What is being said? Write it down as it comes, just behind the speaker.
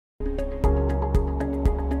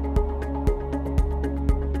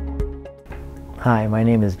Hi, my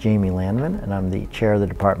name is Jaime Landman, and I'm the chair of the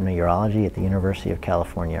Department of Urology at the University of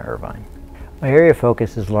California, Irvine. My area of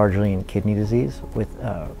focus is largely in kidney disease, with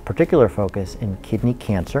a particular focus in kidney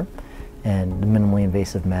cancer and the minimally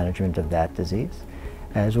invasive management of that disease,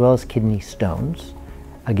 as well as kidney stones,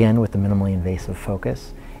 again with the minimally invasive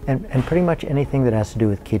focus, and pretty much anything that has to do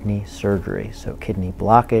with kidney surgery, so kidney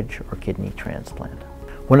blockage or kidney transplant.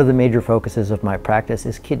 One of the major focuses of my practice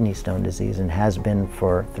is kidney stone disease and has been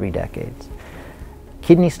for 3 decades.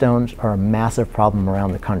 Kidney stones are a massive problem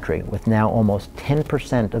around the country, with now almost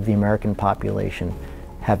 10% of the American population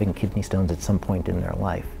having kidney stones at some point in their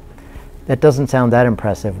life. That doesn't sound that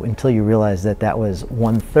impressive until you realize that that was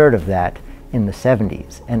 1/3 of that in the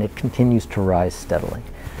 70s, and it continues to rise steadily.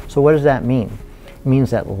 So what does that mean? It means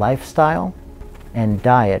that lifestyle and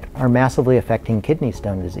diet are massively affecting kidney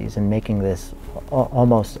stone disease and making this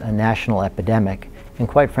almost a national epidemic, and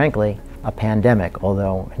quite frankly, a pandemic,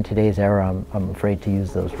 although in today's era I'm afraid to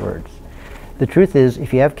use those words. The truth is,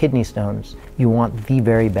 if you have kidney stones, you want the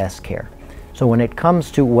very best care. So when it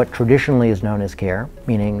comes to what traditionally is known as care,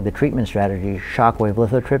 meaning the treatment strategies, shockwave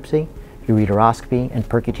lithotripsy, ureteroscopy, and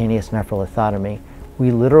percutaneous nephrolithotomy,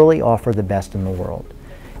 we literally offer the best in the world.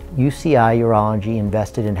 UCI Urology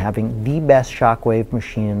invested in having the best shockwave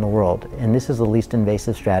machine in the world, and this is the least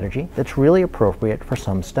invasive strategy that's really appropriate for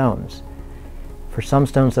some stones. For some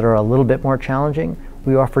stones that are a little bit more challenging,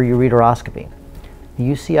 we offer ureteroscopy. The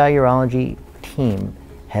UCI Urology team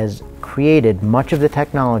has created much of the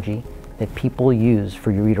technology that people use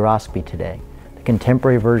for ureteroscopy today. The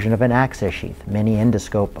contemporary version of an access sheath, many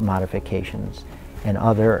endoscope modifications, and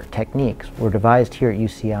other techniques were devised here at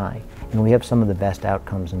UCI, and we have some of the best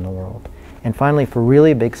outcomes in the world. And finally, for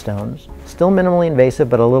really big stones, still minimally invasive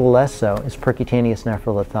but a little less so, is percutaneous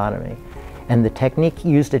nephrolithotomy. And the technique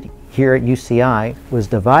used here at UCI was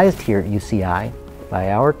devised here at UCI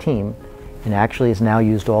by our team and actually is now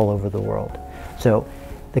used all over the world. So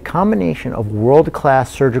the combination of world-class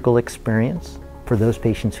surgical experience for those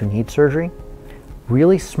patients who need surgery,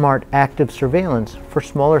 really smart active surveillance for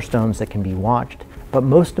smaller stones that can be watched, but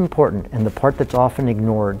most important, and the part that's often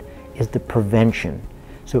ignored, is the prevention.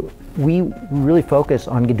 So we really focus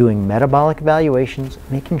on doing metabolic evaluations,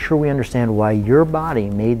 making sure we understand why your body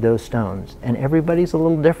made those stones. And everybody's a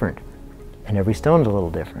little different, and every stone's a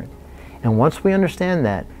little different. And once we understand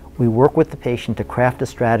that, we work with the patient to craft a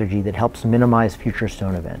strategy that helps minimize future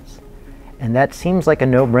stone events. And that seems like a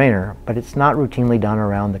no-brainer, but it's not routinely done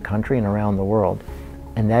around the country and around the world.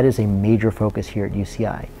 And that is a major focus here at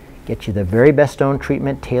UCI. Get you the very best stone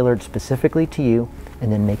treatment tailored specifically to you,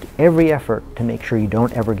 and then make every effort to make sure you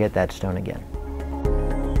don't ever get that stone again.